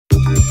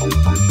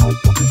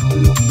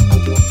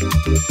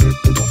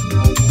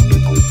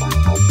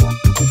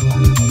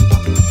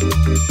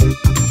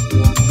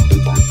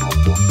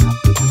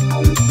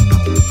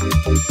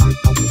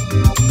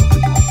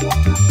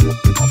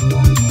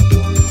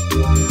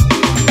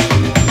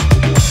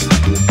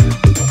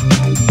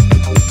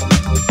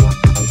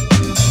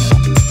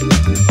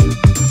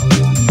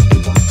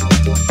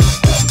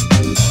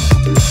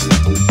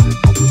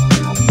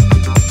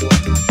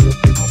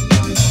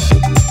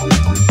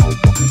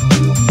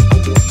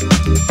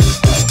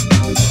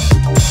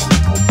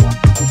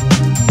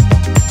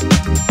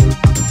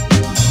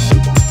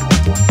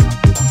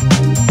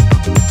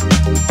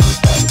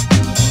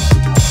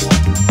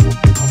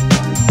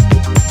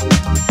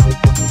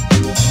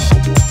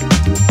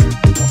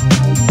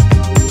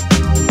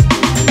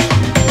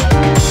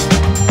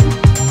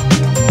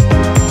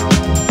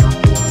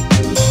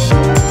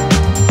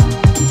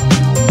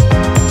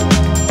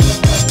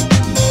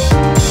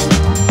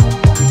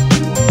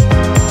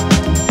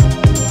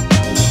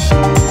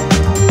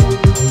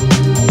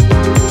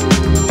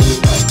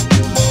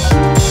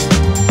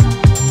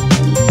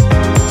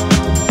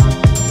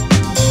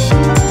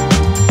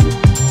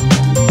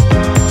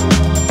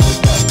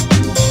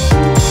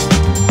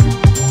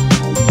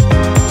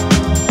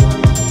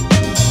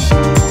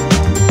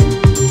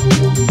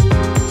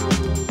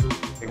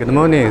Good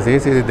morning,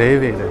 this is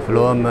David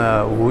from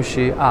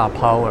Wuxi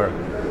Power.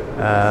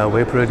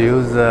 We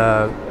produce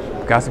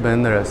gas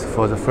burners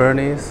for the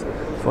furnace,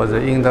 for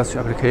the industry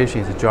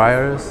applications,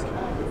 dryers,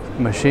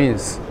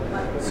 machines.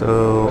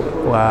 So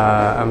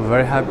I'm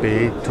very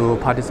happy to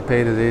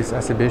participate in this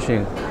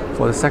exhibition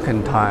for the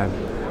second time.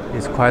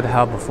 It's quite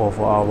helpful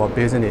for our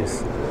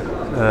business.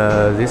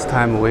 This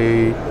time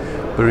we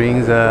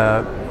bring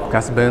the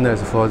gas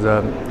burners for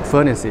the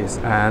furnaces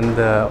and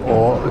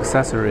all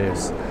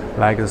accessories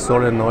like the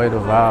solenoid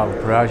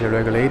valve, pressure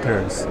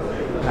regulators,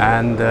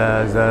 and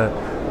the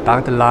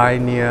duct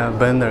line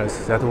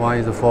burners. That one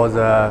is for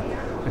the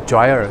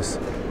dryers.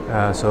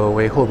 So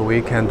we hope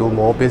we can do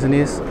more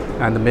business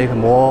and make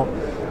more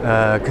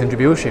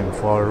contribution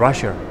for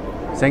Russia.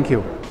 Thank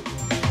you.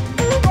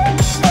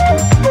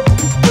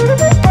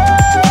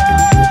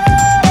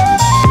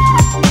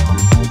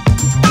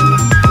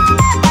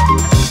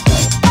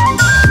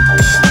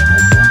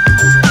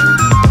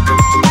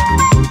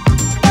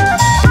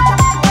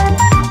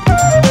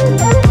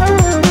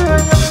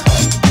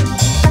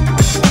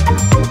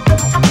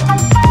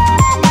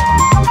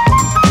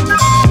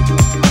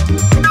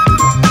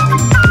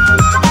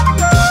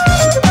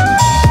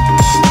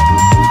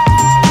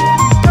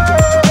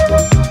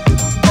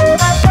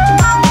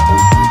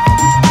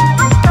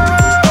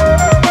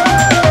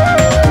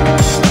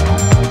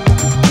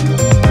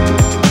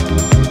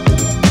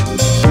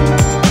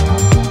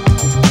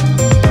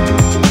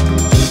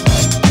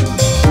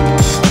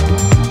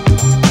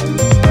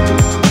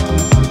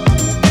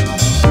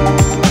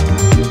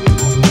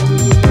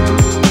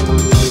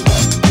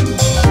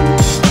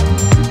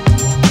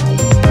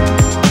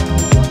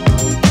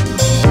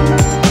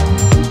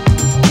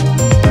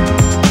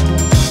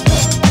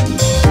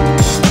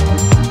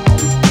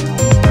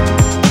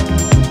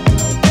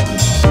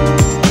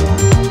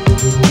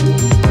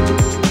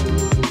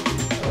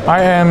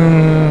 I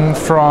am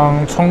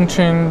from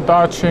Chongqing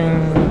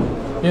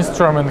Daqing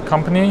Instrument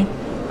Company.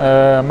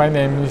 My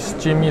name is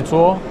Jimmy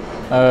Zuo.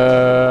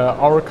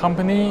 Our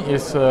company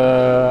is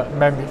a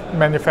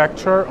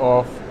manufacturer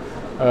of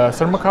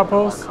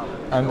thermocouples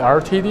and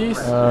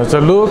RTDs.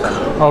 The look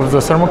of the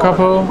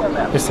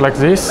thermocouple is like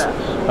this.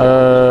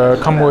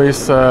 Come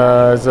with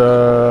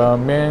the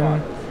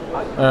main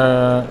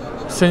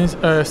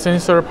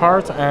sensor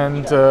part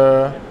and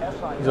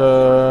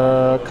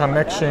the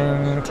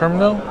connection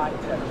terminal.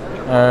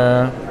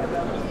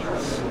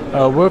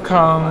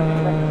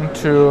 Welcome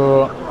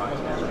to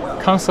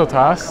consult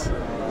us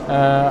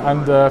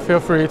and feel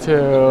free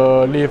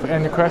to leave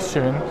any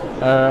question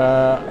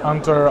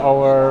under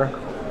our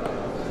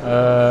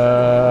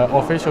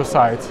official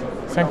site.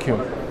 Thank you.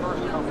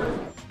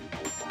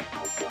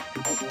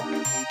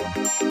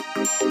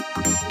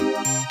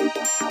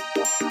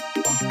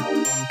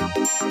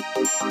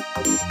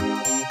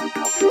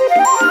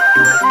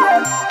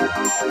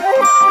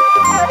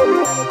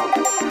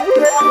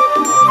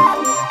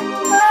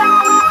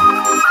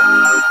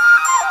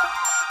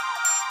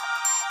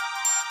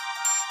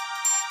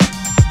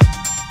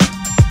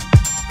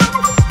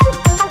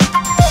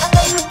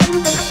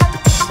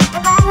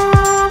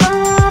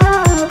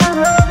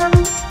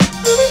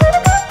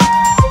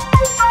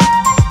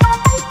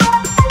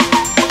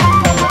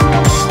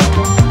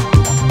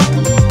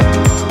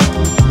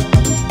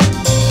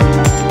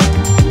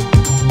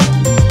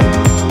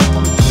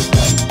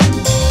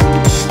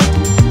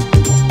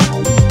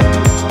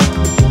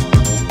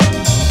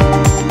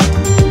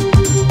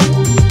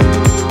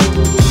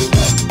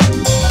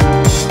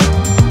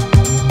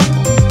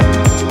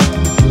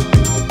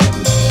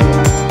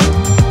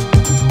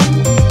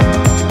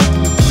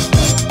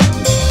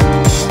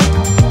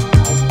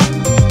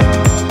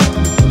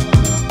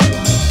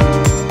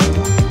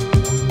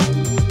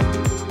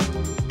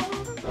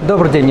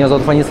 Добрый день, меня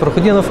зовут Фанис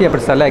Фархудинов, я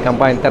представляю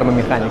компанию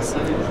Thermomechanics.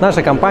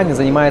 Наша компания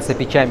занимается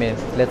печами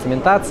для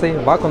цементации,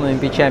 вакуумными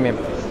печами.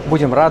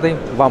 Будем рады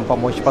вам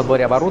помочь в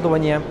подборе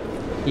оборудования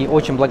и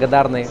очень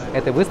благодарны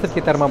этой выставке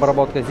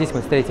термообработка. Здесь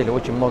мы встретили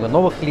очень много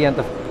новых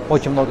клиентов,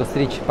 очень много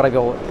встреч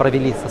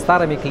провели со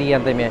старыми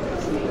клиентами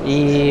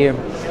и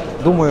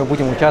думаю,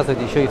 будем участвовать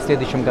еще и в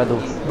следующем году.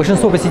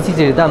 Большинство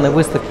посетителей данной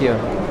выставки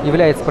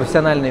являются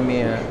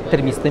профессиональными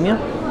термистами.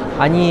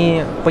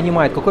 Они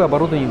понимают, какое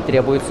оборудование им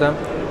требуется.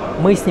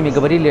 Мы с ними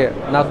говорили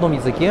на одном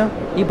языке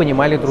и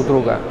понимали друг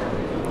друга.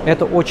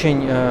 Это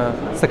очень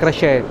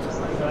сокращает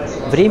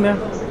время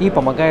и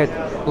помогает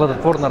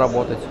плодотворно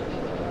работать.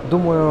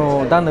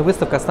 Думаю, данная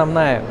выставка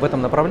основная в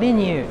этом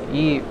направлении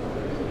и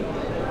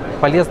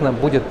полезна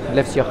будет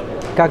для всех,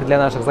 как для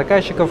наших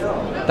заказчиков,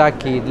 так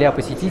и для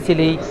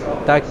посетителей,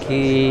 так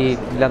и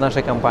для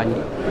нашей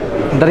компании.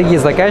 Дорогие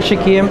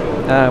заказчики,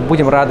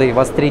 будем рады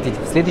вас встретить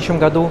в следующем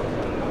году.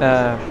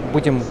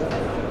 Будем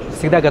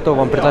всегда готовы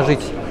вам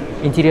предложить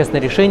интересное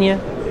решение,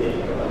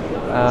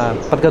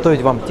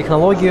 подготовить вам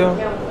технологию,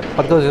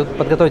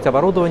 подготовить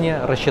оборудование,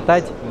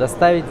 рассчитать,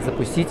 доставить,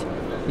 запустить.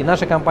 И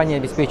наша компания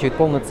обеспечивает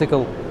полный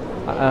цикл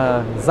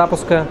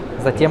запуска,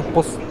 затем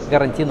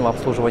постгарантийного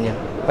обслуживания.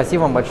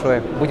 Спасибо вам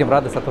большое. Будем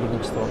рады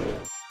сотрудничеству.